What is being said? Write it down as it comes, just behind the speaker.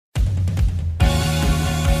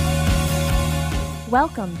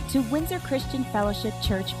Welcome to Windsor Christian Fellowship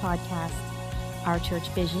Church Podcast. Our church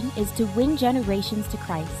vision is to win generations to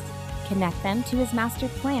Christ, connect them to His master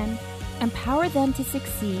plan, empower them to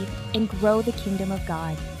succeed, and grow the kingdom of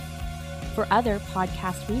God. For other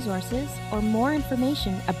podcast resources or more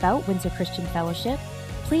information about Windsor Christian Fellowship,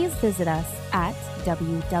 please visit us at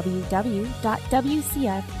www.wcf.ca.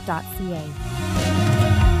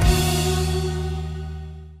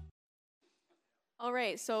 All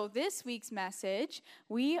right, so this week's message,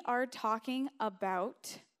 we are talking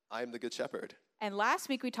about... I am the Good Shepherd. And last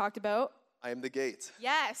week we talked about... I am the gate.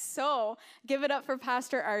 Yes, so give it up for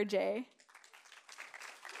Pastor RJ.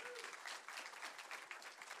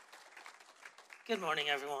 Good morning,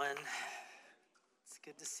 everyone. It's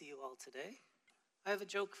good to see you all today. I have a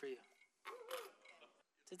joke for you.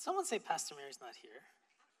 Did someone say Pastor Mary's not here?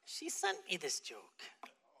 She sent me this joke.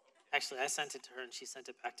 Actually, I sent it to her and she sent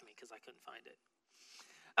it back to me because I couldn't find it.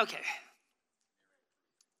 Okay.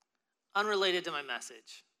 Unrelated to my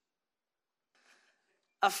message.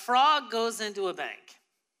 A frog goes into a bank,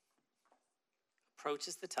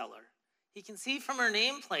 approaches the teller. He can see from her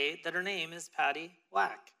nameplate that her name is Patty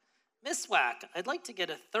Whack. Miss Whack, I'd like to get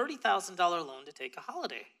a $30,000 loan to take a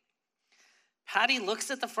holiday. Patty looks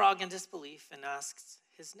at the frog in disbelief and asks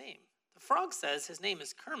his name. The frog says his name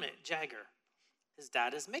is Kermit Jagger. His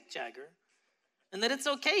dad is Mick Jagger, and that it's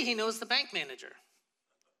okay, he knows the bank manager.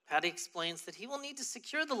 Patty explains that he will need to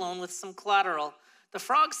secure the loan with some collateral. The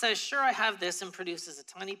frog says, sure, I have this, and produces a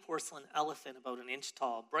tiny porcelain elephant about an inch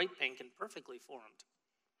tall, bright pink, and perfectly formed.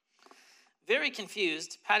 Very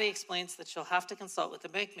confused, Patty explains that she'll have to consult with the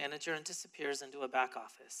bank manager and disappears into a back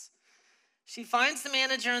office. She finds the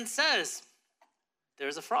manager and says,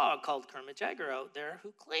 there's a frog called Kermit Jagger out there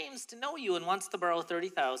who claims to know you and wants to borrow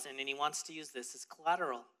 $30,000, and he wants to use this as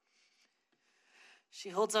collateral. She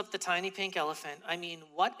holds up the tiny pink elephant. I mean,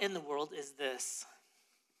 what in the world is this?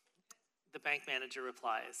 The bank manager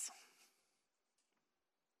replies,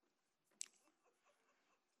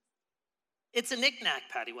 it's a knick-knack,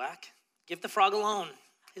 Patty Whack. Give the frog a loan.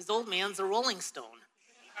 His old man's a Rolling Stone.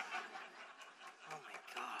 Oh my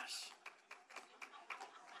gosh.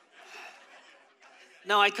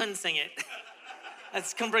 No, I couldn't sing it. I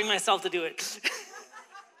just couldn't bring myself to do it.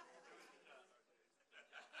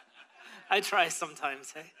 I try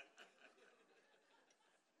sometimes, hey?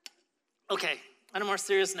 Okay, on a more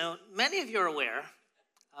serious note, many of you are aware,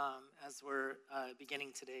 as we're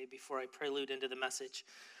beginning today, before I prelude into the message,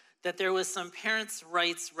 that there was some parents'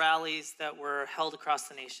 rights rallies that were held across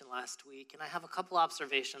the nation last week, and I have a couple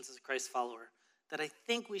observations as a Christ follower that I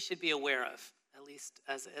think we should be aware of, at least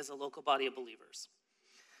as a local body of believers.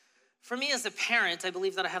 For me as a parent, I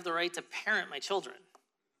believe that I have the right to parent my children,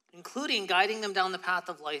 including guiding them down the path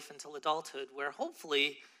of life until adulthood, where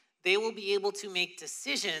hopefully they will be able to make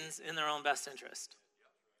decisions in their own best interest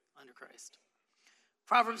under Christ.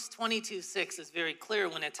 Proverbs 22:6 is very clear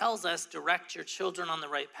when it tells us, direct your children on the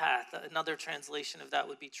right path. Another translation of that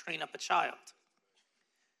would be train up a child.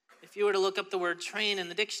 If you were to look up the word train in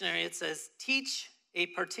the dictionary, it says teach a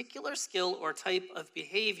particular skill or type of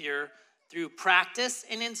behavior through practice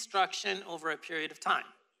and instruction over a period of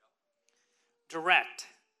time. Direct.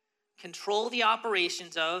 Control the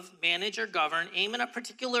operations of, manage or govern, aim in a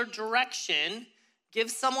particular direction, give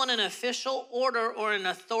someone an official order or an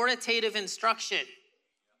authoritative instruction.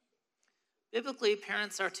 Biblically,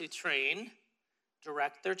 parents are to train,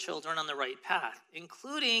 direct their children on the right path,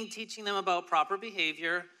 including teaching them about proper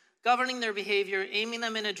behavior, governing their behavior, aiming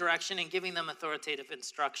them in a direction, and giving them authoritative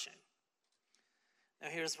instruction. Now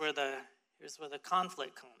here's where the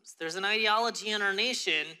conflict comes. There's an ideology in our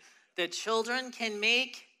nation that children can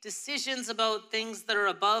make decisions about things that are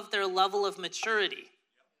above their level of maturity.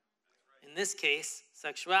 In this case,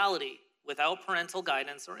 sexuality, without parental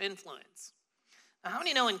guidance or influence. Now, how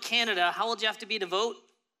many know in Canada, how old do you have to be to vote?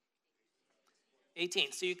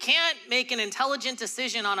 18. So you can't make an intelligent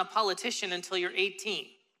decision on a politician until you're 18.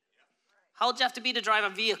 How old do you have to be to drive a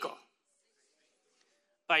vehicle?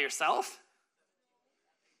 By yourself?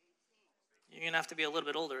 You're going to have to be a little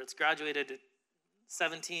bit older. It's graduated at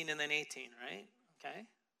 17 and then 18, right? Okay.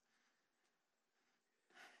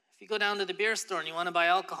 If you go down to the beer store and you want to buy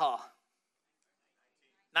alcohol,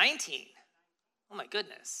 19. Oh my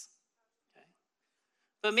goodness. Okay.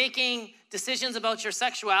 But making decisions about your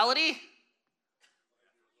sexuality,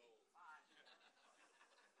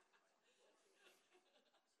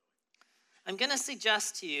 I'm going to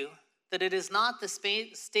suggest to you that it is not the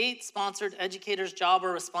state-sponsored educator's job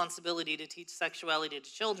or responsibility to teach sexuality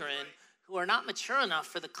to children who are not mature enough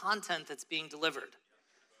for the content that's being delivered.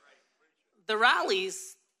 The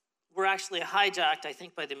rallies were actually hijacked, I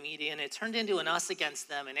think, by the media, and it turned into an us against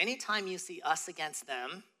them. And anytime you see us against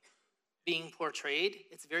them being portrayed,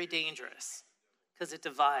 it's very dangerous because it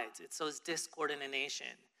divides. It sows discord in a nation.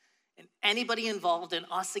 And anybody involved in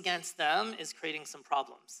us against them is creating some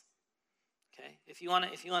problems. Okay? If you want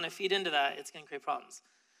to feed into that, it's going to create problems.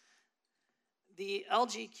 The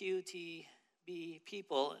LGBTB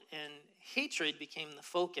people and hatred became the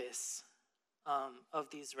focus of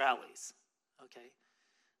these rallies. Okay?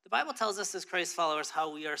 The Bible tells us as Christ followers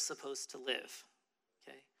how we are supposed to live.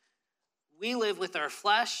 Okay? We live with our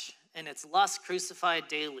flesh and its lust crucified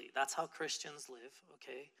daily. That's how Christians live.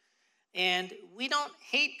 Okay? And we don't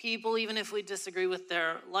hate people even if we disagree with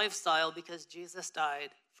their lifestyle because Jesus died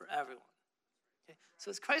for everyone. Okay? So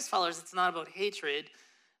as Christ followers, it's not about hatred,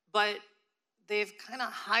 but they've kind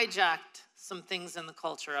of hijacked some things in the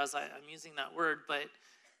culture, as I'm using that word. But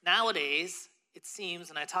nowadays, it seems,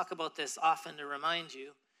 and I talk about this often to remind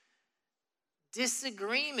you,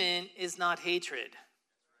 disagreement is not hatred.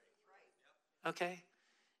 Okay?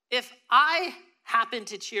 If I happen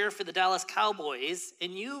to cheer for the Dallas Cowboys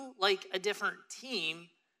and you like a different team,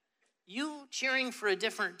 you cheering for a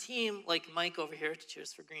different team, like Mike over here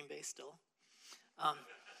cheers for Green Bay still,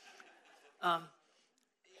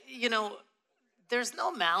 there's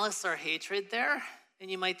no malice or hatred there.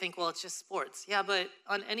 And you might think, well, it's just sports. Yeah, but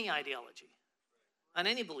on any ideology, on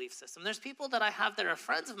any belief system. There's people that I have that are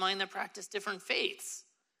friends of mine that practice different faiths.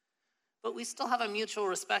 But we still have a mutual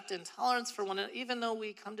respect and tolerance for one another. Even though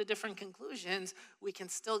we come to different conclusions, we can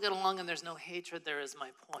still get along and there's no hatred there is my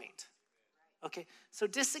point. Okay, so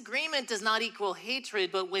disagreement does not equal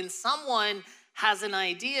hatred, but when someone has an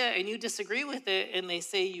idea and you disagree with it and they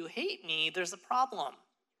say you hate me, there's a problem.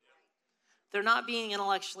 They're not being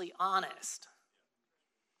intellectually honest.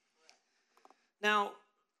 Now,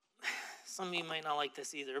 some of you might not like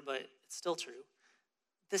this either, but it's still true.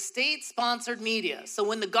 The state-sponsored media. So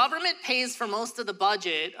when the government pays for most of the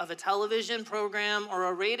budget of a television program or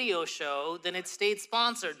a radio show, then it's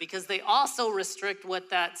state-sponsored because they also restrict what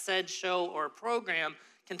that said show or program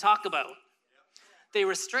can talk about. They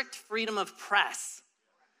restrict freedom of press.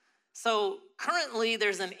 So currently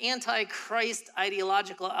there's an anti-Christ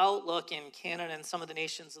ideological outlook in Canada and some of the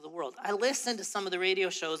nations of the world. I listened to some of the radio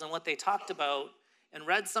shows and what they talked about and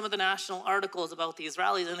read some of the national articles about these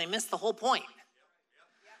rallies, and they missed the whole point.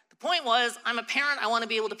 The point was, I'm a parent, I want to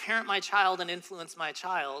be able to parent my child and influence my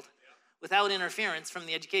child without interference from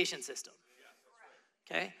the education system.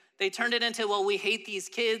 Okay? They turned it into, well, we hate these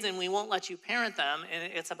kids and we won't let you parent them,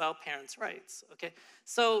 and it's about parents' rights. Okay?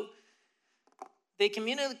 So they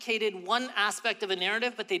communicated one aspect of a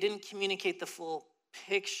narrative, but they didn't communicate the full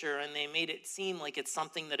picture, and they made it seem like it's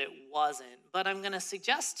something that it wasn't. But I'm going to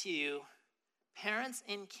suggest to you, parents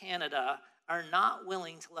in Canada are not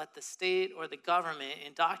willing to let the state or the government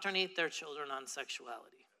indoctrinate their children on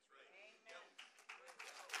sexuality.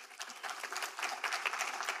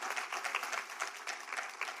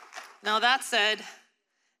 Now that said,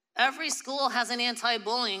 every school has an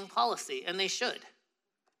anti-bullying policy, and they should,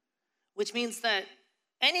 which means that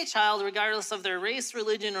any child, regardless of their race,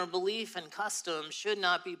 religion, or belief and custom, should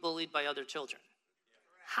not be bullied by other children.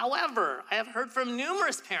 However, I have heard from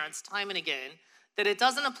numerous parents time and again that it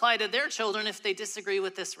doesn't apply to their children if they disagree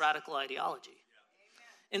with this radical ideology.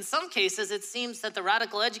 In some cases, it seems that the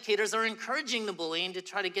radical educators are encouraging the bullying to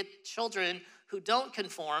try to get children who don't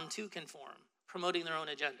conform to conform, promoting their own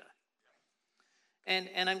agenda.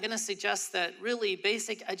 And I'm going to suggest that really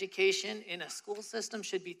basic education in a school system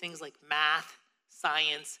should be things like math,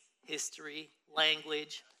 science, history,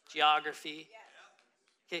 language, geography.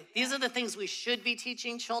 Okay, these are the things we should be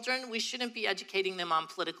teaching children. We shouldn't be educating them on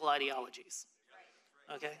political ideologies.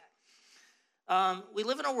 Okay? We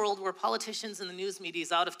live in a world where politicians and the news media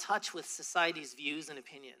is out of touch with society's views and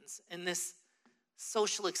opinions. And this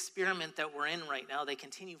social experiment that we're in right now, they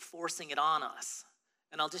continue forcing it on us.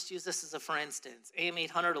 And I'll just use this as a for instance. AM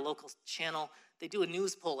 800, a local channel, they do a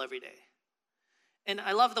news poll every day. And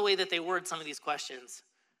I love the way that they word some of these questions.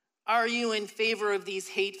 Are you in favor of these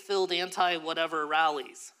hate-filled anti-whatever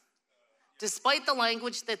rallies? Despite the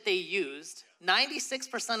language that they used,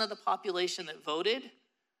 96% of the population that voted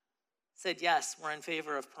said, yes, we're in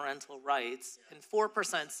favor of parental rights, and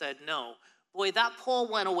 4% said no. Boy, that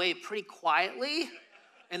poll went away pretty quietly,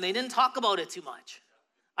 and they didn't talk about it too much.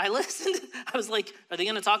 I listened, I was like, are they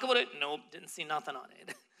going to talk about it? Nope, didn't see nothing on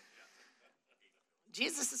it.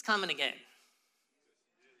 Jesus is coming again.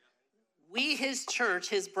 We, his church,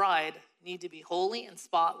 his bride, need to be holy and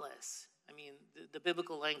spotless. I mean, the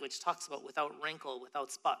biblical language talks about without wrinkle,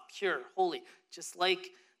 without spot, pure, holy. Just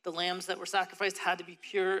like the lambs that were sacrificed had to be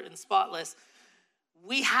pure and spotless.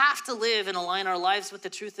 we have to live and align our lives with the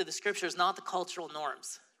truth of the scriptures, not the cultural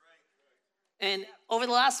norms. And over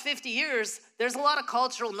the last 50 years, there's a lot of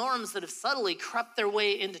cultural norms that have subtly crept their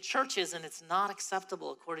way into churches, and it's not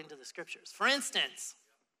acceptable according to the scriptures. For instance,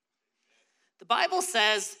 the Bible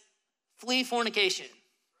says, flee fornication.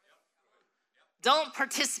 Don't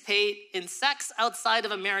participate in sex outside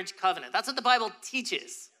of a marriage covenant. That's what the Bible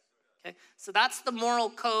teaches. Okay? So that's the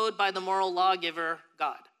moral code by the moral lawgiver,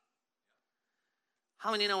 God.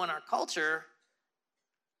 How many know in our culture,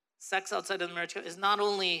 sex outside of the marriage covenant is not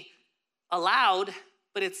only allowed,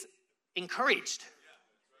 but it's encouraged.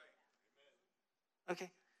 Okay.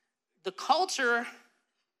 The culture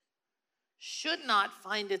should not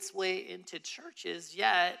find its way into churches,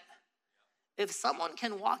 yet if someone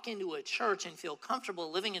can walk into a church and feel comfortable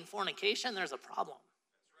living in fornication, there's a problem.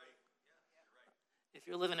 If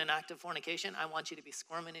you're living in active fornication, I want you to be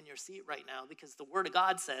squirming in your seat right now because the Word of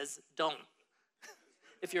God says don't.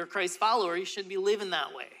 If you're a Christ follower, you shouldn't be living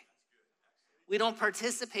that way. We don't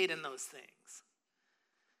participate in those things.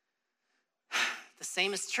 The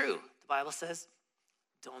same is true. The Bible says,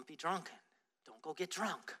 don't be drunken. Don't go get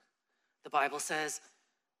drunk. The Bible says,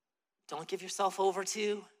 don't give yourself over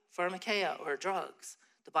to pharmakeia or drugs.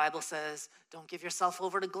 The Bible says, don't give yourself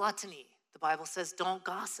over to gluttony. The Bible says, don't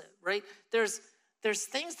gossip, right? There's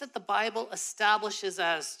things that the Bible establishes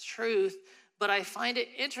as truth, but I find it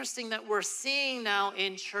interesting that we're seeing now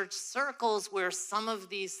in church circles where some of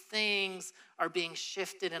these things are being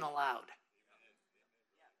shifted and allowed.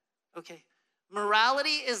 Okay, morality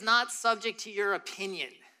is not subject to your opinion.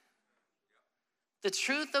 The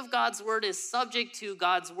truth of God's word is subject to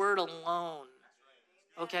God's word alone.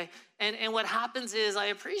 Okay, and what happens is I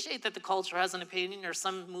appreciate that the culture has an opinion or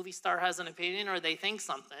some movie star has an opinion or they think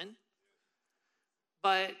something,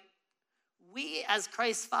 but we as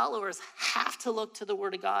Christ followers have to look to the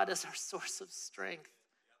Word of God as our source of strength,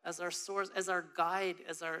 as our source, as our guide,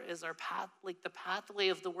 as our path, like the pathway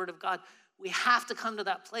of the Word of God. We have to come to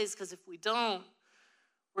that place because if we don't,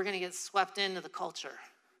 we're going to get swept into the culture.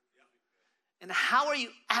 And how are you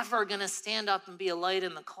ever going to stand up and be a light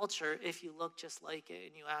in the culture if you look just like it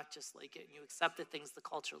and you act just like it and you accept the things the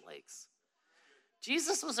culture likes?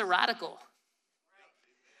 Jesus was a radical.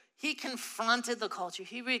 He confronted the culture.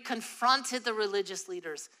 He confronted the religious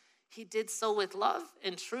leaders. He did so with love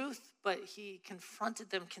and truth, but he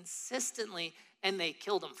confronted them consistently, and they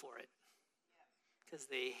killed him for it because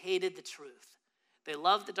they hated the truth. They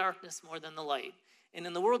loved the darkness more than the light. And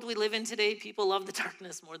in the world we live in today, people love the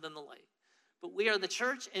darkness more than the light. But we are the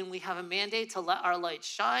church, and we have a mandate to let our light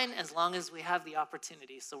shine as long as we have the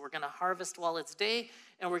opportunity. So we're going to harvest while it's day,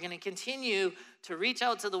 and we're going to continue to reach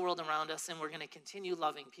out to the world around us, and we're going to continue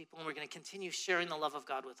loving people, and we're going to continue sharing the love of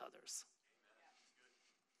God with others.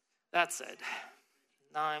 That said,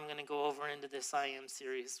 now I'm going to go over into this I Am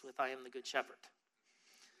series with I Am the Good Shepherd.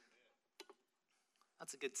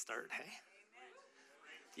 That's a good start, hey?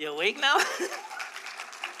 You awake now?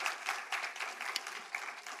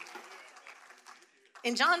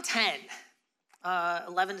 In John 10,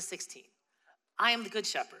 11 to 16, I am the good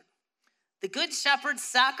shepherd. The good shepherd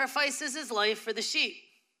sacrifices his life for the sheep.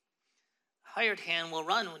 A hired hand will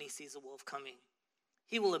run when he sees a wolf coming.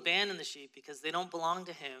 He will abandon the sheep because they don't belong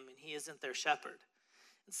to him and he isn't their shepherd.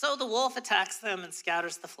 And so the wolf attacks them and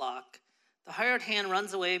scatters the flock. The hired hand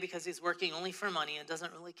runs away because he's working only for money and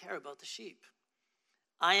doesn't really care about the sheep.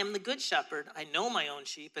 I am the good shepherd. I know my own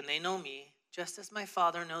sheep and they know me, just as my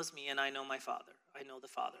Father knows me and I know my Father. I know the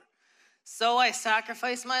Father. So I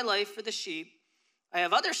sacrifice my life for the sheep. I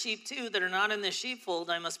have other sheep too that are not in the sheepfold.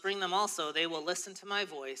 I must bring them also. They will listen to my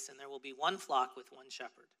voice, and there will be one flock with one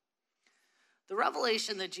shepherd. The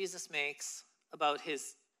revelation that Jesus makes about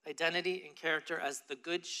his identity and character as the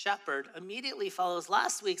good shepherd immediately follows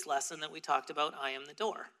last week's lesson that we talked about, I am the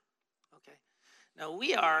door. Okay. Now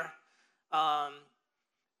we are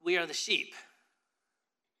the sheep.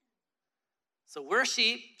 So we're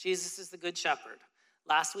sheep. Jesus is the good shepherd.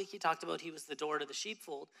 Last week he talked about he was the door to the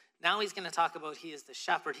sheepfold. Now he's going to talk about he is the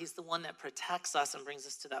shepherd. He's the one that protects us and brings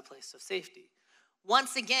us to that place of safety.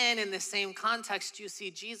 Once again, in the same context, you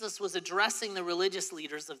see Jesus was addressing the religious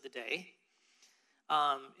leaders of the day.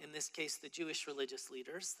 In this case, the Jewish religious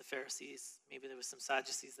leaders, the Pharisees. Maybe there was some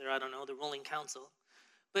Sadducees there, I don't know, the ruling council.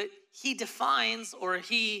 But he defines, or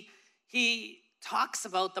he talks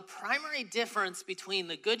about the primary difference between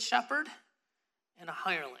the good shepherd and a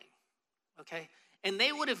hireling, okay? And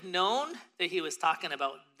they would have known that he was talking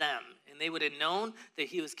about them, and they would have known that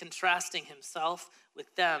he was contrasting himself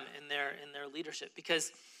with them in their leadership,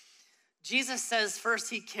 because Jesus says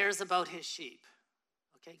first he cares about his sheep,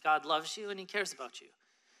 okay? God loves you and he cares about you.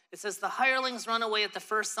 It says, the hirelings run away at the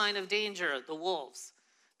first sign of danger, the wolves.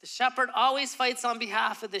 The shepherd always fights on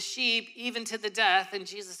behalf of the sheep, even to the death, and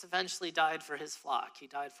Jesus eventually died for his flock. He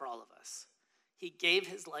died for all of us. He gave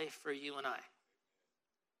his life for you and I.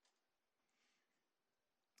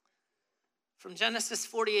 From Genesis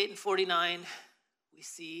 48 and 49, we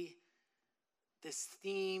see this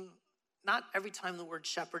theme. Not every time the word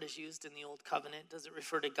shepherd is used in the Old Covenant does it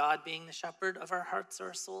refer to God being the shepherd of our hearts or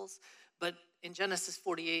our souls. But in Genesis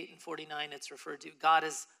 48 and 49, it's referred to God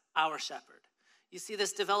as our shepherd. You see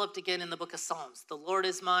this developed again in the book of Psalms. The Lord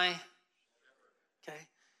is my, okay?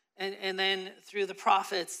 And then through the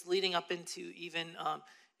prophets leading up into even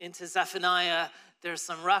into Zephaniah, there's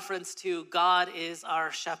some reference to God is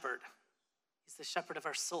our shepherd. He's the shepherd of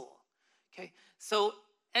our soul, okay? So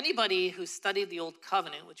anybody who studied the Old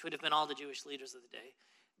Covenant, which would have been all the Jewish leaders of the day,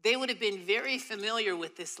 they would have been very familiar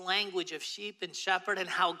with this language of sheep and shepherd and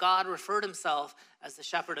how God referred himself as the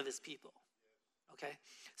shepherd of his people, okay?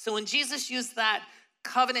 So when Jesus used that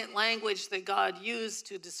covenant language that God used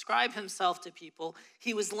to describe himself to people,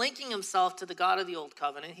 he was linking himself to the God of the Old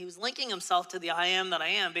Covenant. He was linking himself to the I am that I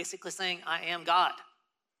am, basically saying, I am God.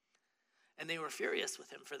 And they were furious with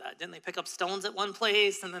him for that. Didn't they pick up stones at one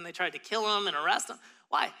place and then they tried to kill him and arrest him?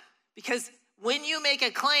 Why? Because when you make a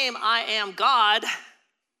claim, I am God,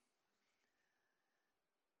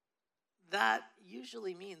 that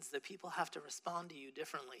usually means that people have to respond to you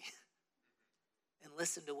differently and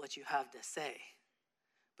listen to what you have to say.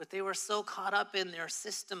 But they were so caught up in their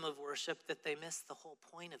system of worship that they missed the whole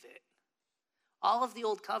point of it. All of the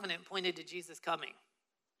Old Covenant pointed to Jesus coming.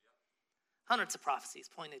 Hundreds of prophecies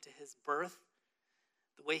pointed to his birth,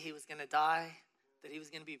 the way he was going to die, that he was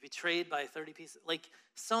going to be betrayed by 30 pieces. Like,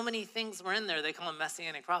 so many things were in there. They call them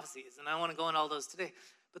messianic prophecies, and I want to go into all those today.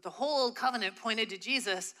 But the whole Old Covenant pointed to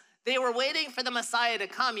Jesus. They were waiting for the Messiah to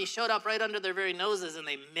come. He showed up right under their very noses, and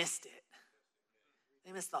they missed it.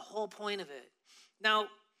 They missed the whole point of it. Now,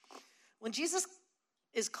 when Jesus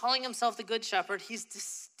is calling himself the Good Shepherd, he's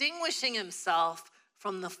distinguishing himself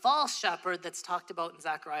from the false shepherd that's talked about in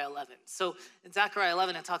Zechariah 11. So in Zechariah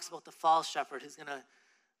 11, it talks about the false shepherd who's going to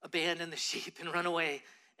abandon the sheep and run away.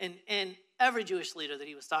 And every Jewish leader that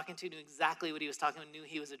he was talking to knew exactly what he was talking about, knew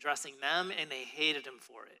he was addressing them, and they hated him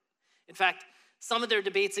for it. In fact, some of their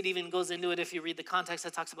debates, it even goes into it, if you read the context,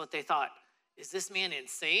 it talks about they thought, is this man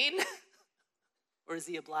insane? Or is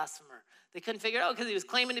he a blasphemer? They couldn't figure it out because he was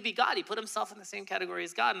claiming to be God. He put himself in the same category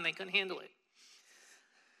as God, and they couldn't handle it.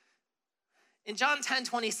 In John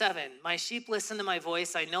 10:27, my sheep listen to my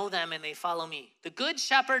voice. I know them, and they follow me. The good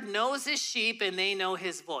shepherd knows his sheep, and they know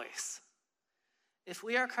his voice. If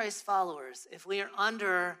we are Christ's followers, if we are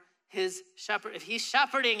under his shepherd, if he's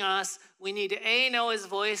shepherding us, we need to A, know his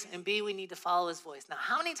voice, and B, we need to follow his voice. Now,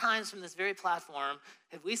 how many times from this very platform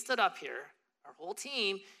have we stood up here, our whole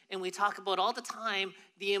team, and we talk about all the time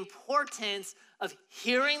the importance of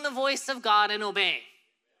hearing the voice of God and obeying?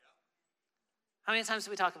 How many times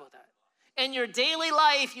do we talk about that? In your daily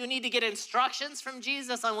life, you need to get instructions from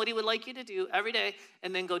Jesus on what he would like you to do every day,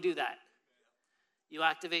 and then go do that. You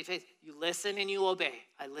activate faith. You listen and you obey.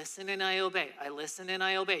 I listen and I obey. I listen and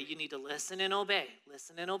I obey. You need to listen and obey.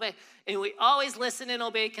 Listen and obey. And we always listen and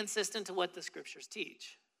obey consistent to what the scriptures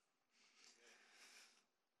teach.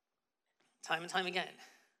 Time and time again.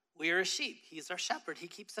 We are a sheep. He's our shepherd. He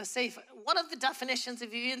keeps us safe. One of the definitions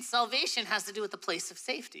of even salvation has to do with the place of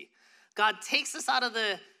safety. God takes us out of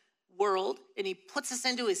the world and he puts us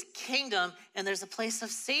into his kingdom, and there's a place of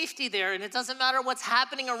safety there, and it doesn't matter what's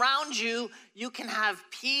happening around you. You can have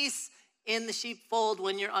peace in the sheepfold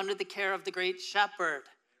when you're under the care of the great shepherd.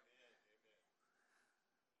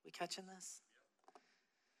 We catching this?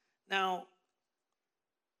 Now,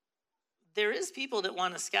 there is people that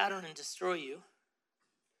want to scatter and destroy you,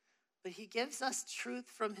 but he gives us truth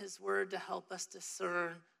from his word to help us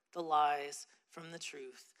discern the lies from the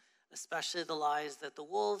truth, especially the lies that the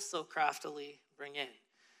wolves so craftily bring in.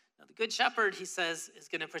 Now, the good shepherd, he says, is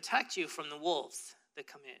going to protect you from the wolves that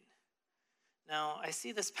come in. Now, I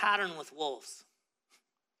see this pattern with wolves.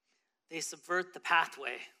 They subvert the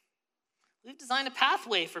pathway. We've designed a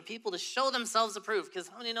pathway for people to show themselves approved, because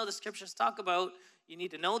how many know the scriptures talk about you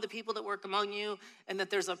need to know the people that work among you, and that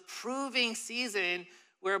there's a proving season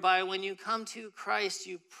whereby when you come to Christ,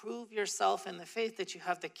 you prove yourself in the faith that you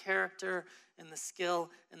have the character and the skill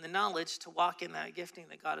and the knowledge to walk in that gifting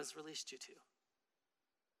that God has released you to.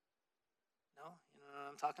 No? You know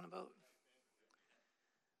what I'm talking about?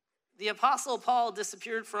 The Apostle Paul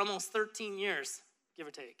disappeared for almost 13 years, give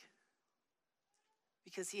or take,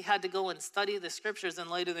 because he had to go and study the scriptures in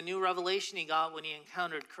light of the new revelation he got when he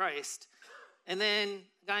encountered Christ. And then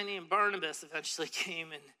a guy named Barnabas eventually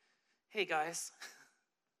came and, hey guys,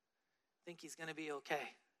 think he's going to be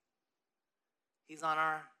okay. He's on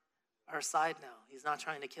our side now. He's not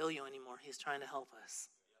trying to kill you anymore. He's trying to help us.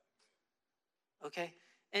 Okay?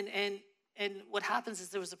 And what happens is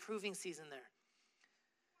there was a proving season there.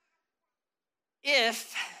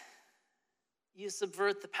 If you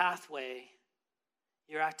subvert the pathway,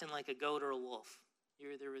 you're acting like a goat or a wolf.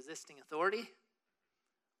 You're either resisting authority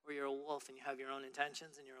or you're a wolf and you have your own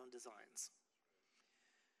intentions and your own designs.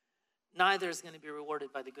 Neither is going to be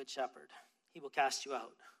rewarded by the good shepherd. He will cast you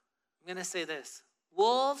out. I'm going to say this.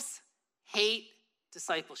 Wolves hate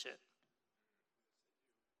discipleship.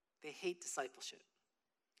 They hate discipleship.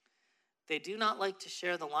 They do not like to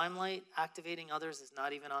share the limelight. Activating others is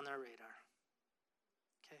not even on their radar.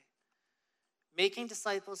 Okay? Making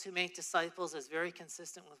disciples who make disciples is very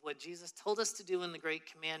consistent with what Jesus told us to do in the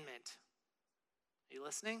Great Commandment. Are you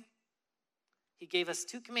listening? He gave us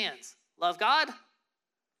 2 commands. Love God,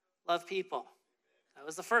 love people. That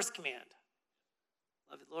was the first command.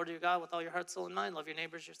 Love the Lord your God with all your heart, soul, and mind. Love your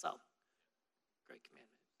neighbors yourself. Great commandment.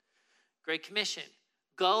 Great commission.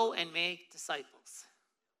 Go and make disciples.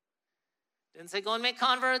 Didn't say go and make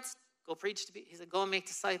converts. Go preach to people. He said go and make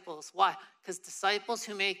disciples. Why? Because disciples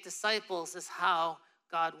who make disciples is how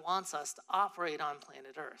God wants us to operate on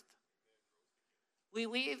planet Earth. We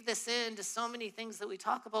weave this into so many things that we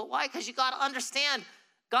talk about. Why? Because you got to understand,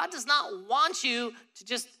 God does not want you to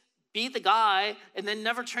just be the guy and then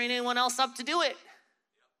never train anyone else up to do it.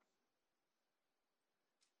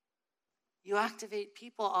 You activate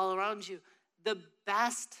people all around you. The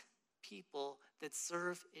best people that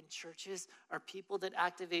serve in churches are people that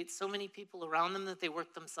activate so many people around them that they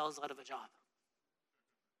work themselves out of a job.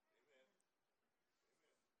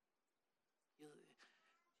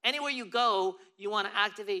 Anywhere you go, you want to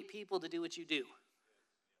activate people to do what you do.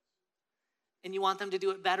 And you want them to do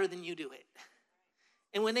it better than you do it.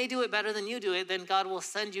 And when they do it better than you do it, then God will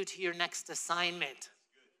send you to your next assignment.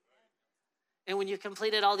 And when you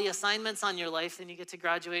completed all the assignments on your life, then you get to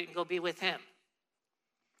graduate and go be with him.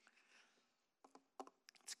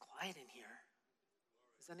 It's quiet in here.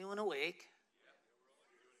 Is anyone awake?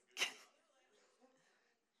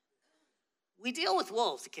 We deal with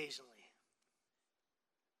wolves occasionally.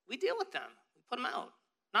 We deal with them. We put them out.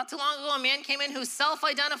 Not too long ago, a man came in who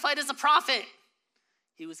self-identified as a prophet.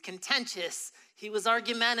 He was contentious. He was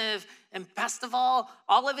argumentative. And best of all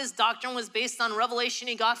of his doctrine was based on revelation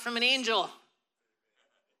he got from an angel.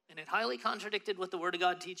 And it highly contradicted what the Word of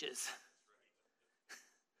God teaches.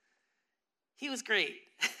 He was great.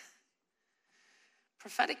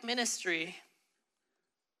 Prophetic ministry,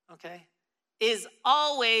 okay, is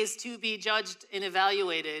always to be judged and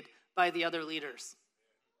evaluated by the other leaders.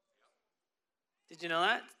 Did you know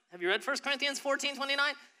that? Have you read 1 Corinthians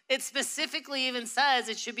 14:29? It specifically even says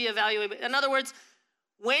it should be evaluated. In other words,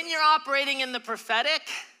 when you're operating in the prophetic,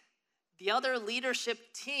 the other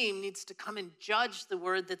leadership team needs to come and judge the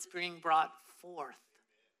word that's being brought forth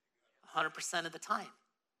 100% of the time.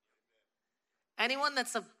 Anyone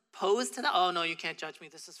that's opposed to that, oh no, you can't judge me,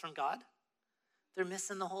 this is from God, they're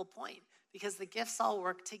missing the whole point because the gifts all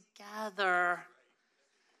work together.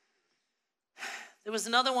 There was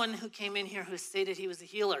another one who came in here who stated he was a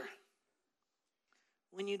healer.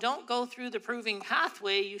 When you don't go through the proving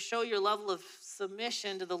pathway, you show your level of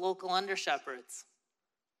submission to the local under-shepherds.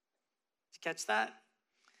 Did you catch that?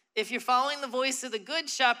 If you're following the voice of the good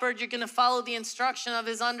shepherd, you're going to follow the instruction of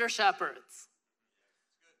his under-shepherds.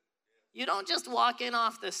 You don't just walk in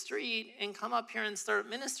off the street and come up here and start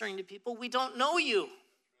ministering to people. We don't know you.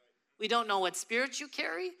 We don't know what spirit you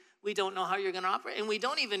carry. We don't know how you're going to operate. And we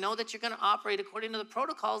don't even know that you're going to operate according to the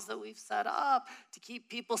protocols that we've set up to keep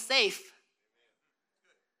people safe.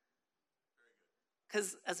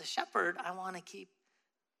 Because as a shepherd, I want to keep,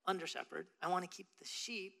 under shepherd, I want to keep the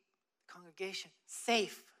sheep, the congregation,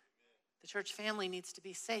 safe. The church family needs to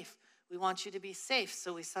be safe. We want you to be safe.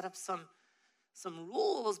 So we set up some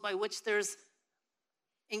rules by which there's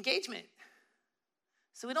engagement.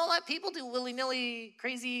 So we don't let people do willy-nilly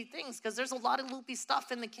crazy things because there's a lot of loopy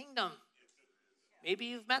stuff in the kingdom. Maybe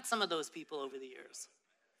you've met some of those people over the years.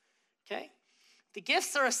 Okay? The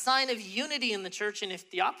gifts are a sign of unity in the church, and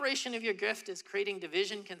if the operation of your gift is creating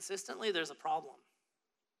division consistently, there's a problem.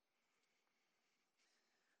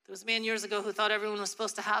 There was a man years ago who thought everyone was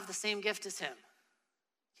supposed to have the same gift as him.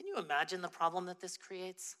 Can you imagine the problem that this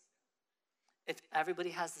creates? If everybody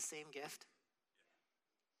has the same gift?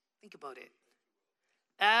 Think about it.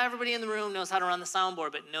 Everybody in the room knows how to run the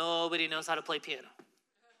soundboard, but nobody knows how to play piano.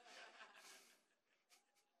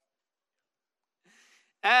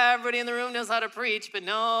 Everybody in the room knows how to preach, but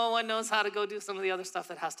no one knows how to go do some of the other stuff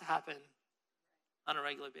that has to happen on a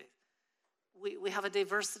regular basis. we have a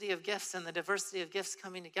diversity of gifts, and the diversity of gifts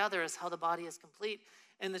coming together is how the body is complete.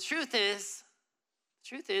 And the truth is,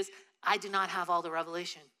 I do not have all the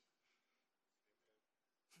revelation.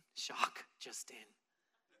 Shock, just in.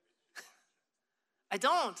 I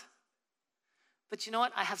don't. But you know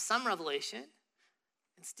what? I have some revelation,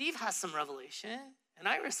 and Steve has some revelation, and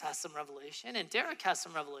Iris has some revelation, and Derek has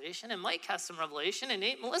some revelation, and Mike has some revelation, and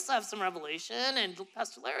Nate and Melissa have some revelation, and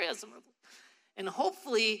Pastor Larry has some revelation. And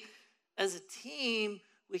hopefully, as a team,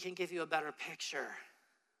 we can give you a better picture.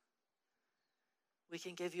 We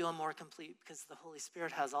can give you a more complete, because the Holy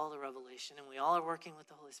Spirit has all the revelation, and we all are working with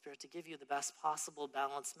the Holy Spirit to give you the best possible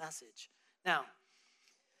balanced message. Now,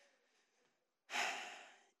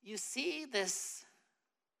 you see this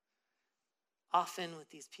often with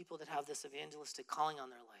these people that have this evangelistic calling on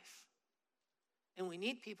their life. And we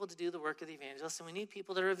need people to do the work of the evangelist, and we need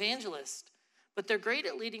people that are evangelists. But they're great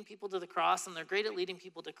at leading people to the cross, and they're great at leading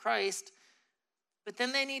people to Christ. But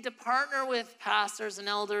then they need to partner with pastors and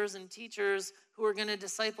elders and teachers who are going to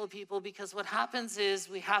disciple people, because what happens is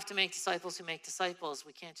we have to make disciples who make disciples.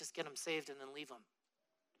 We can't just get them saved and then leave them.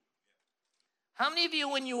 How many of you,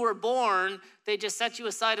 when you were born, they just set you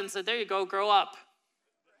aside and said, there you go, grow up.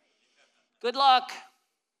 Good luck.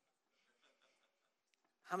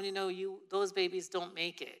 How many know those babies don't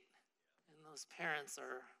make it? And those parents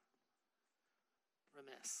are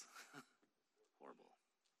remiss. Horrible.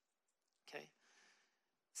 Okay?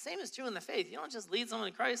 Same is true in the faith. You don't just lead someone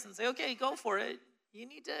to Christ and say, okay, go for it. You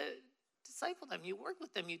need to disciple them. You work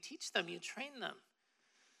with them. You teach them. You train them.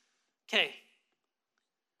 Okay.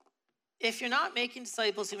 If you're not making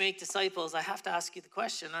disciples who make disciples, I have to ask you the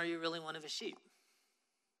question, are you really one of his sheep?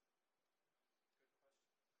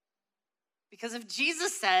 Because if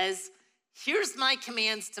Jesus says, here's my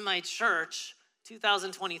commands to my church,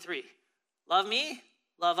 2023, love me,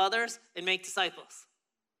 love others, and make disciples.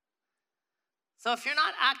 So if you're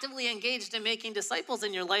not actively engaged in making disciples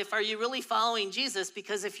in your life, are you really following Jesus?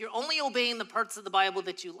 Because if you're only obeying the parts of the Bible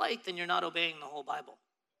that you like, then you're not obeying the whole Bible.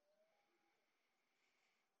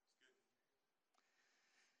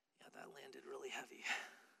 Yeah, that landed really heavy.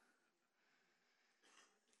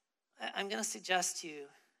 I'm going to suggest to you,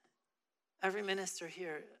 every ministry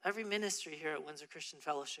here at Windsor Christian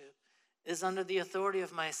Fellowship is under the authority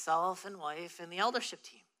of myself and wife and the eldership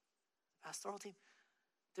team, the pastoral team.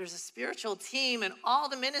 There's a spiritual team, and all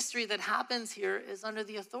the ministry that happens here is under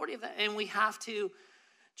the authority of that. And we have to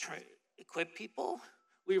equip people.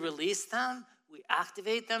 We release them. We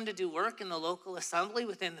activate them to do work in the local assembly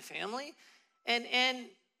within the family. And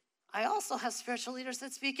I also have spiritual leaders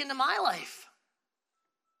that speak into my life.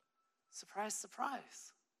 Surprise,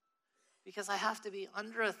 surprise. Because I have to be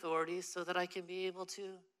under authority so that I can be able to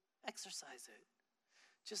exercise it.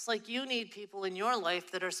 Just like you need people in your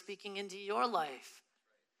life that are speaking into your life.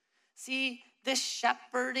 See, this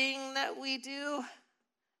shepherding that we do,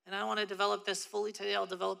 and I want to develop this fully today, I'll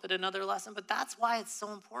develop it another lesson, but that's why it's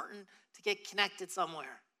so important to get connected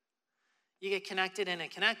somewhere. You get connected in a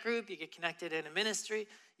connect group, you get connected in a ministry.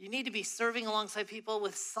 You need to be serving alongside people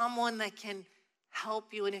with someone that can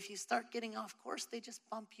help you, and if you start getting off course, they just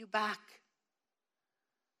bump you back.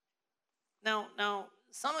 Now,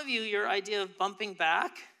 some of you, your idea of bumping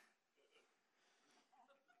back,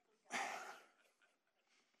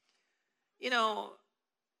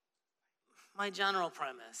 my general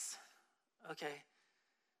premise, okay,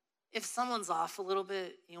 if someone's off a little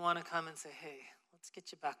bit, you want to come and say, hey, let's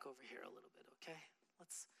get you back over here a little bit, okay?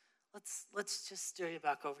 Let's just steer you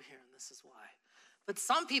back over here, and this is why. But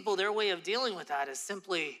some people, their way of dealing with that is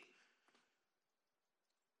simply,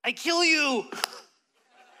 I kill you.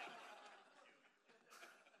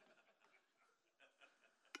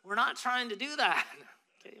 We're not trying to do that.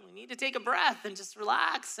 Okay, we need to take a breath and just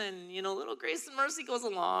relax, and little grace and mercy goes a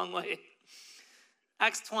long way.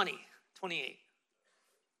 Acts 20:28.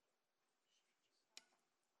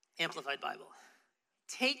 Amplified Bible.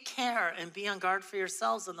 Take care and be on guard for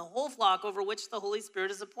yourselves and the whole flock over which the Holy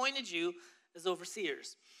Spirit has appointed you as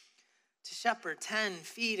overseers, to shepherd, tend,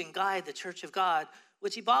 feed, and guide the church of God,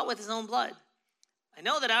 which he bought with his own blood. I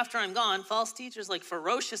know that after I'm gone, false teachers like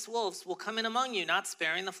ferocious wolves will come in among you, not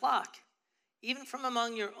sparing the flock. Even from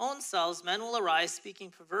among your own selves, men will arise,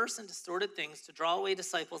 speaking perverse and distorted things to draw away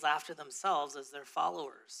disciples after themselves as their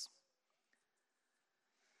followers.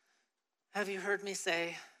 Have you heard me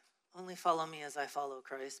say, only follow me as I follow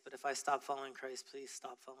Christ, but if I stop following Christ, please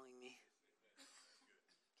stop following me?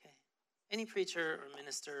 Okay. Any preacher or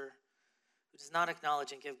minister who does not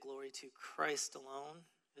acknowledge and give glory to Christ alone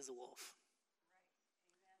is a wolf.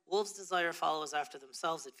 Wolves desire followers after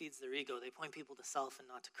themselves. It feeds their ego. They point people to self and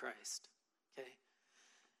not to Christ. Okay.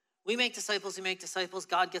 We make disciples, we make disciples.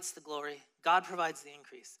 God gets the glory. God provides the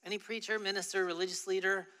increase. Any preacher, minister, religious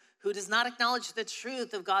leader who does not acknowledge the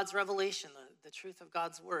truth of God's revelation, the truth of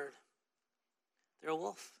God's word, they're a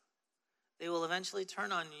wolf. They will eventually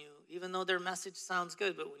turn on you, even though their message sounds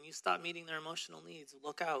good, but when you stop meeting their emotional needs,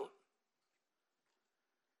 look out.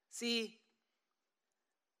 See,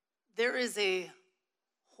 there is a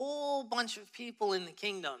whole bunch of people in the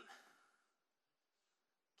kingdom,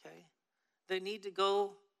 okay, that need to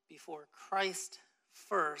go before Christ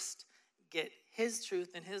first, get his truth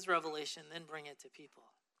and his revelation, then bring it to people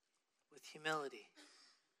with humility,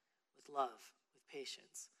 with love, with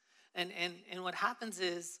patience. And what happens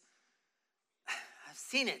is, I've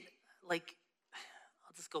seen it, like,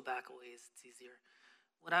 I'll just go back a ways, it's easier.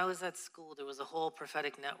 When I was at school, there was a whole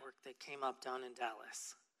prophetic network that came up down in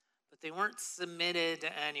Dallas, but they weren't submitted to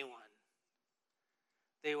anyone.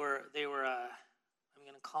 They were I'm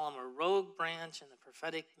going to call them a rogue branch in the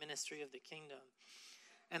prophetic ministry of the kingdom.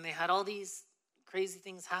 And they had all these crazy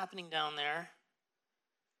things happening down there.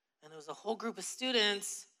 And there was a whole group of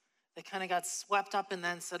students that kind of got swept up and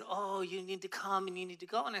then said, oh, you need to come and you need to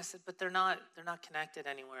go. And I said, but they're not connected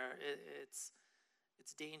anywhere. It's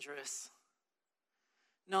dangerous.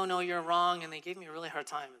 No, you're wrong. And they gave me a really hard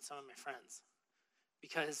time, and some of my friends,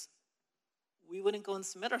 because we wouldn't go and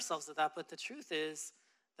submit ourselves to that. But the truth is,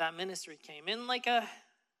 that ministry came in like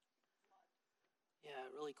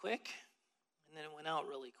really quick, and then it went out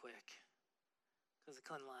really quick because it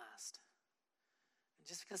couldn't last. And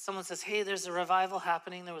just because someone says, hey, there's a revival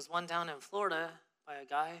happening, there was one down in Florida by a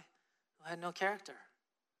guy who had no character.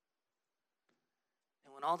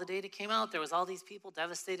 And when all the data came out, there was all these people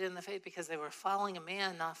devastated in the faith because they were following a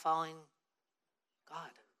man, not following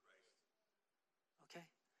God. Okay?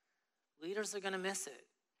 Leaders are going to miss it.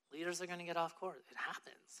 Leaders are going to get off course. It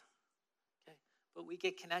happens. Okay? But we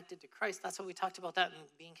get connected to Christ. That's what we talked about, that, and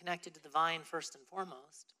being connected to the vine first and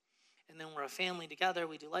foremost. And then we're a family together.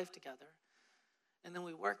 We do life together. And then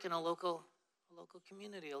we work in a local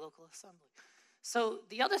community, a local assembly. So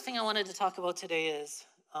the other thing I wanted to talk about today is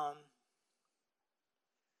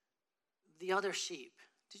the other sheep.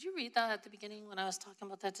 Did you read that at the beginning when I was talking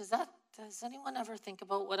about that? Does anyone ever think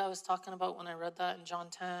about what I was talking about when I read that in John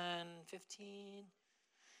 10, 15,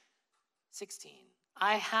 16?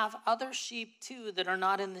 I have other sheep too that are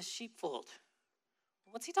not in this sheepfold.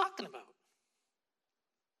 What's he talking about?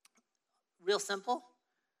 Real simple.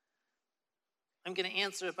 I'm going to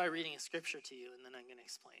answer it by reading a scripture to you, and then I'm going to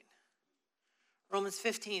explain. Romans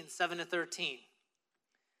 15, 7-13.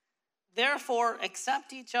 Therefore,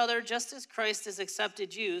 accept each other just as Christ has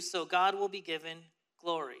accepted you, so God will be given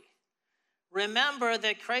glory. Remember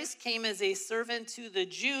that Christ came as a servant to the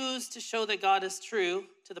Jews to show that God is true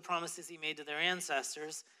to the promises he made to their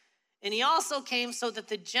ancestors. And he also came so that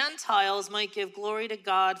the Gentiles might give glory to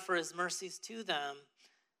God for his mercies to them.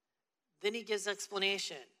 Then he gives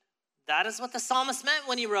explanation. That is what the psalmist meant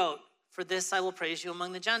when he wrote, for this I will praise you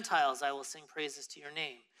among the Gentiles. I will sing praises to your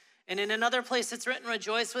name. And in another place it's written,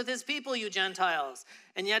 rejoice with his people, you Gentiles.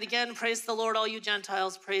 And yet again, praise the Lord, all you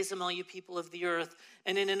Gentiles. Praise him, all you people of the earth.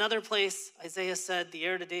 And in another place, Isaiah said, the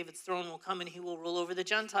heir to David's throne will come and he will rule over the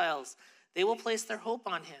Gentiles. They will place their hope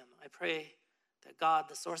on him. I pray that God,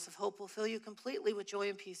 the source of hope, will fill you completely with joy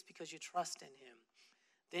and peace because you trust in him.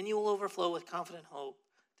 Then you will overflow with confident hope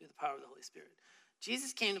through the power of the Holy Spirit.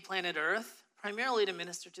 Jesus came to planet Earth primarily to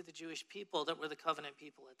minister to the Jewish people that were the covenant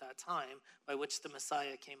people at that time by which the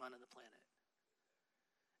Messiah came onto the planet.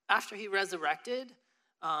 After he resurrected,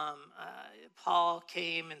 Paul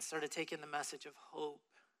came and started taking the message of hope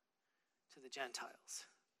to the Gentiles.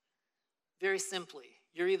 Very simply,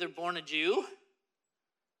 you're either born a Jew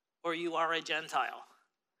or you are a Gentile.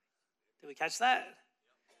 Did we catch that?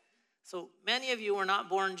 So many of you were not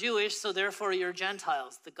born Jewish, so therefore you're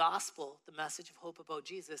Gentiles. The gospel, the message of hope about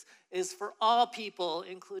Jesus, is for all people,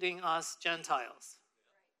 including us Gentiles.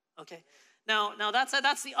 Okay? Now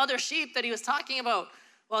that's the other sheep that he was talking about.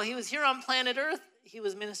 While he was here on planet Earth, he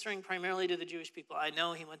was ministering primarily to the Jewish people. I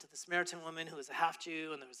know he went to the Samaritan woman who was a half-Jew,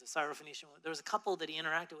 and there was a Syrophoenician woman. There was a couple that he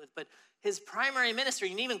interacted with, but his primary ministry,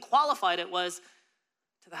 and even qualified it, was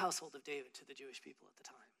to the household of David, to the Jewish people at the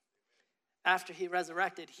time. After he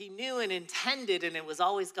resurrected, he knew and intended, and it was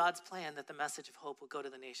always God's plan, that the message of hope would go to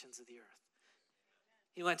the nations of the earth.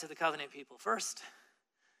 He went to the covenant people first.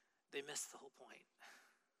 They missed the whole point.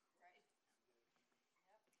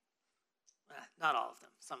 Not all of them,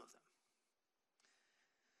 some of them.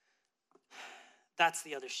 That's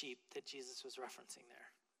the other sheep that Jesus was referencing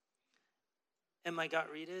there. And my gut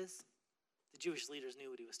read is, the Jewish leaders knew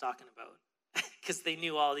what he was talking about because they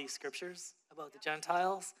knew all these scriptures about the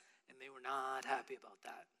Gentiles, and they were not happy about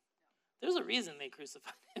that. There's a reason they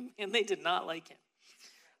crucified him, and they did not like him.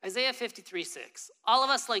 Isaiah 53:6. All of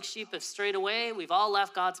us like sheep have strayed away. We've all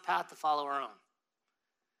left God's path to follow our own.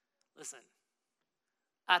 Listen,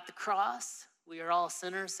 at the cross, we are all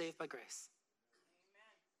sinners saved by grace.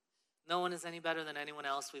 No one is any better than anyone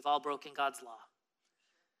else. We've all broken God's law.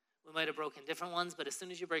 We might have broken different ones, but as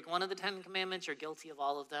soon as you break one of the 10 commandments, you're guilty of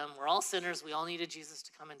all of them. We're all sinners. We all needed Jesus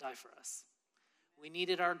to come and die for us. We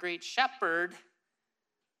needed our great shepherd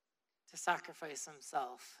to sacrifice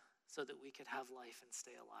himself so that we could have life and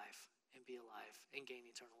stay alive and be alive and gain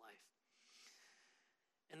eternal life.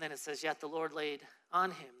 And then it says, yet the Lord laid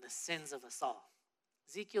on him the sins of us all.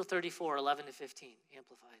 Ezekiel 34:11-15,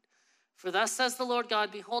 Amplified. For thus says the Lord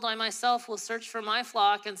God, behold, I myself will search for my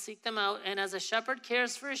flock and seek them out. And as a shepherd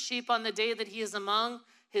cares for his sheep on the day that he is among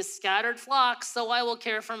his scattered flocks, so I will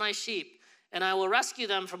care for my sheep. And I will rescue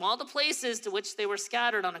them from all the places to which they were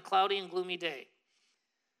scattered on a cloudy and gloomy day.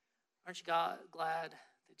 Aren't you glad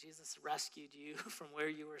that Jesus rescued you from where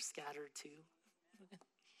you were scattered to?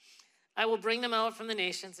 I will bring them out from the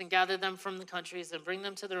nations and gather them from the countries and bring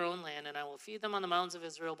them to their own land. And I will feed them on the mountains of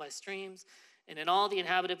Israel by streams and in all the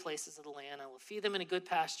inhabited places of the land. I will feed them in a good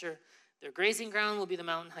pasture. Their grazing ground will be the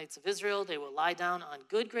mountain heights of Israel. They will lie down on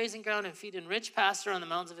good grazing ground and feed in rich pasture on the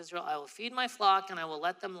mountains of Israel. I will feed my flock and I will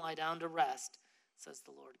let them lie down to rest, says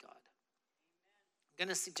the Lord God. I'm going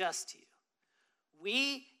to suggest to you,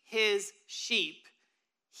 we, his sheep,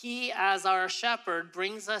 he as our shepherd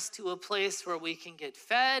brings us to a place where we can get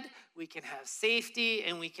fed, we can have safety,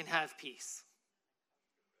 and we can have peace.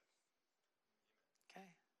 Okay?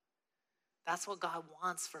 That's what God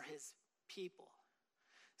wants for his people.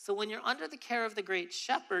 So when you're under the care of the great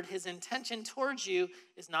shepherd, his intention towards you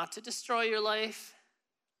is not to destroy your life,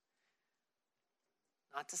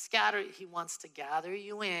 not to scatter. He wants to gather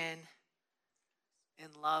you in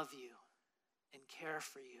and love you and care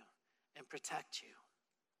for you and protect you.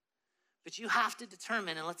 But you have to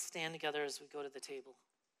determine, and let's stand together as we go to the table.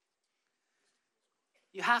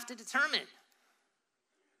 You have to determine.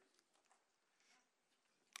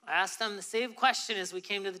 I asked them the same question as we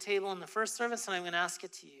came to the table in the first service, and I'm going to ask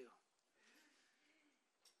it to you.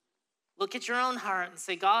 Look at your own heart and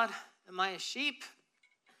say, God, am I a sheep?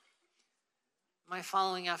 Am I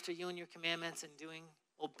following after you and your commandments and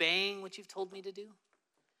obeying what you've told me to do?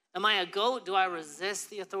 Am I a goat? Do I resist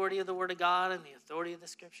the authority of the Word of God and the authority of the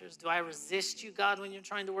Scriptures? Do I resist you, God, when you're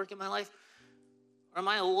trying to work in my life? Or am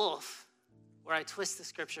I a wolf where I twist the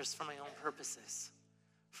Scriptures for my own purposes,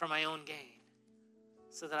 for my own gain,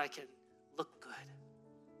 so that I can look good?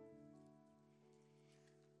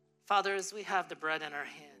 Father, as we have the bread in our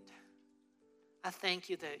hand, I thank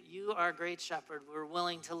you that you, our great shepherd, were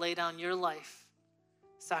willing to lay down your life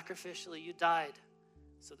sacrificially. You died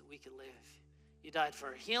so that we could live. You died for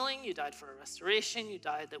our healing. You died for our restoration. You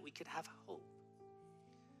died that we could have hope.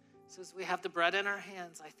 So as we have the bread in our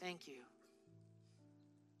hands, I thank you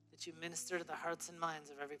that you minister to the hearts and minds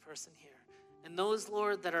of every person here. And those,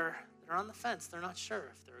 Lord, that are on the fence, they're not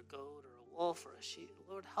sure if they're a goat or a wolf or a sheep.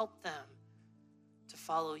 Lord, help them to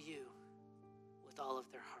follow you with all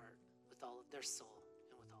of their heart, with all of their soul,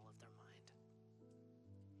 and with all of their mind.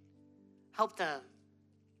 Help them,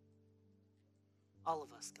 all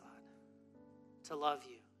of us, God, to love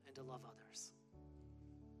you and to love others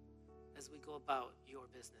as we go about your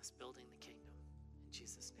business, building the kingdom. In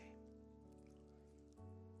Jesus' name.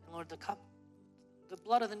 And Lord, the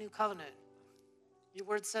blood of the new covenant, your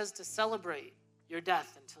word says to celebrate your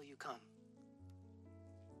death until you come.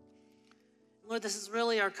 Lord, this is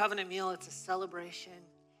really our covenant meal. It's a celebration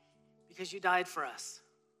because you died for us.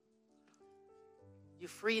 You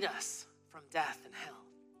freed us from death and hell.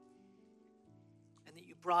 And that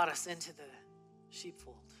you brought us into the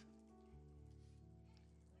sheepfold.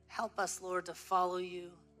 Help us, Lord, to follow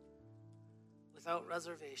you without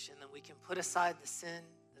reservation, that we can put aside the sin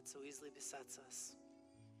that so easily besets us.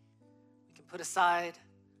 We can put aside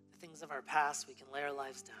the things of our past. We can lay our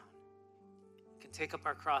lives down. We can take up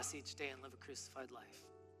our cross each day and live a crucified life.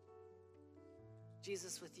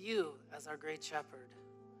 Jesus, with you as our great shepherd,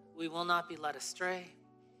 we will not be led astray,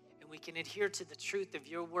 and we can adhere to the truth of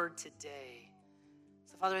your word today.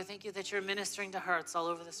 So, Father, I thank you that you're ministering to hearts all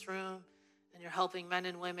over this room, and you're helping men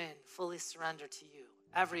and women fully surrender to you,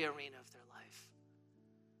 every arena of their life.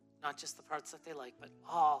 Not just the parts that they like, but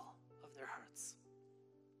all of their hearts.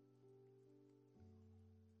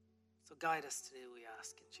 So guide us today, we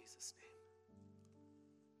ask, in Jesus' name.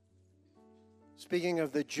 Speaking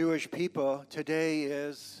of the Jewish people, today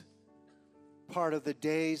is part of the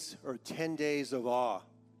days or 10 days of awe.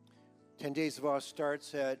 10 days of awe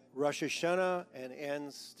starts at Rosh Hashanah and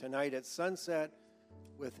ends tonight at sunset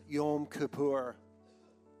with Yom Kippur.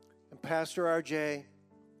 And Pastor RJ,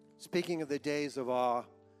 speaking of the days of awe,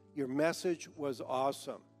 your message was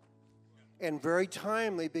awesome and very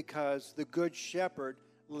timely because the Good Shepherd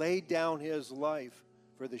laid down his life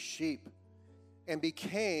for the sheep and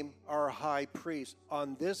became our high priest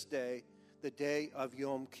on this day, the day of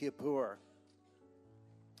Yom Kippur,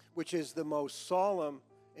 which is the most solemn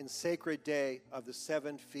and sacred day of the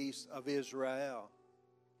 7 feasts of Israel.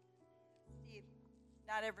 Steve,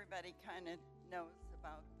 not everybody kind of knows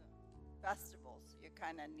about the festivals. You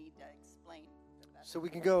kind of need to explain the festivals. So we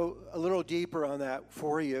can go a little deeper on that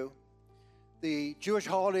for you. The Jewish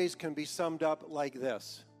holidays can be summed up like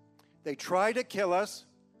this. They tried to kill us.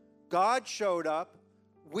 God showed up.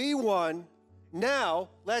 We won. Now,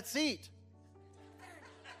 let's eat.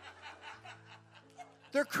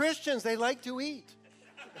 They're Christians. They like to eat.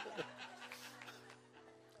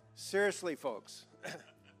 Seriously, folks.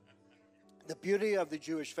 The beauty of the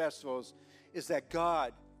Jewish festivals is that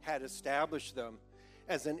God had established them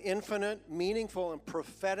as an infinite, meaningful, and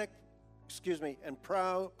profound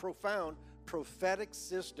prophetic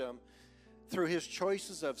system through his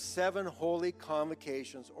choices of 7 holy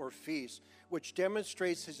convocations or feasts, which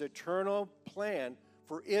demonstrates his eternal plan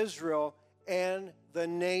for Israel and the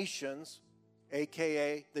nations,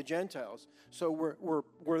 aka the Gentiles. So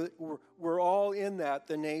we're all in that,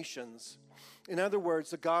 the nations. In other words,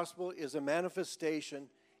 the gospel is a manifestation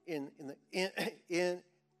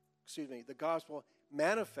the gospel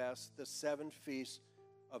manifests the 7 feasts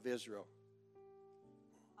of Israel.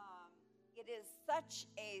 It is such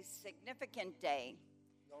a significant day,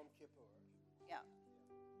 Yom Kippur. yeah,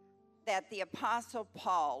 that the Apostle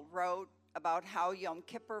Paul wrote about how Yom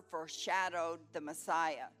Kippur foreshadowed the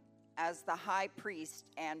Messiah as the high priest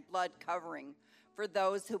and blood covering for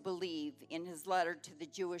those who believe in his letter to the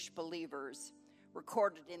Jewish believers,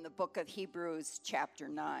 recorded in the book of Hebrews, chapter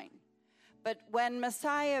 9. But when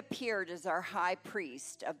Messiah appeared as our high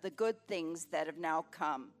priest of the good things that have now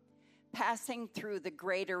come, passing through the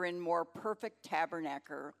greater and more perfect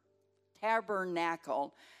tabernacle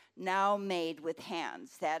now made with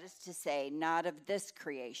hands, that is to say, not of this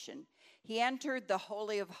creation, he entered the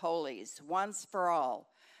Holy of Holies once for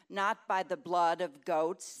all, not by the blood of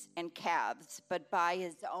goats and calves, but by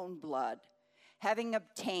his own blood, having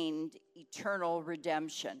obtained eternal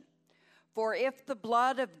redemption. For if the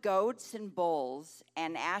blood of goats and bulls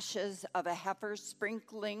and ashes of a heifer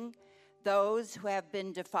sprinkling those who have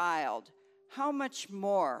been defiled, how much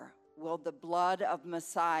more will the blood of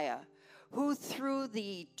Messiah, who through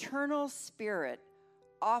the eternal Spirit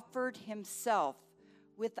offered himself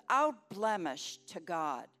without blemish to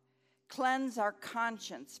God, cleanse our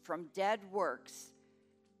conscience from dead works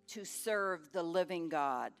to serve the living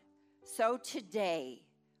God. So today,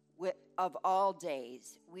 of all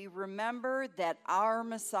days, we remember that our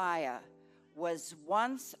Messiah was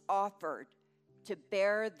once offered to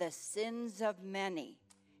bear the sins of many,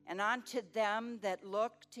 and unto them that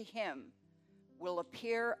look to him will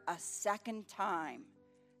appear a second time,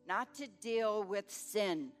 not to deal with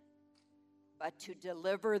sin, but to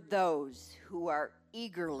deliver those who are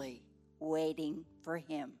eagerly waiting for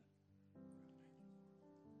him.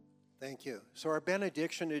 Thank you. So our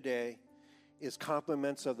benediction today is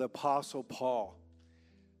compliments of the Apostle Paul,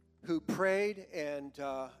 who prayed and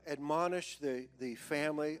admonished the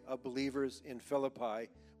family of believers in Philippi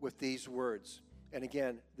with these words. And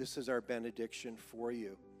again, this is our benediction for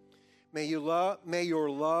you. May your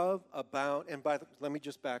love abound. And let me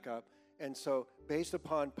just back up. And so, based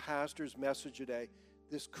upon Pastor's message today,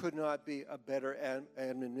 this could not be a better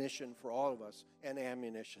ammunition for all of us.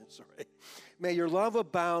 Sorry. May your love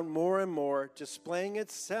abound more and more, displaying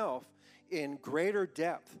itself in greater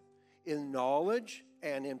depth, in knowledge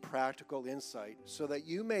and in practical insight, so that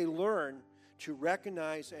you may learn to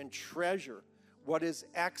recognize and treasure what is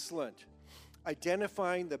excellent,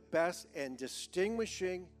 identifying the best and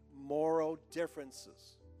distinguishing moral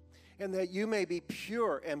differences, and that you may be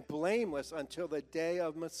pure and blameless until the day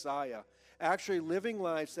of Messiah, actually living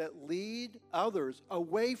lives that lead others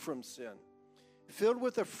away from sin, filled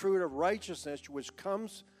with the fruit of righteousness which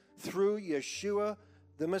comes through Yeshua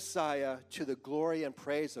the Messiah, to the glory and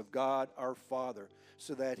praise of God our Father,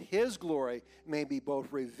 so that his glory may be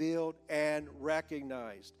both revealed and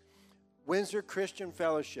recognized. Windsor Christian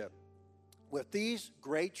Fellowship, with these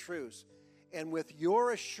great truths and with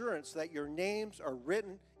your assurance that your names are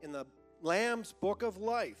written in the Lamb's Book of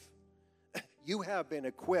Life, you have been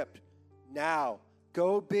equipped. Now,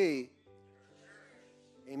 go be.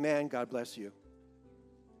 Amen. God bless you.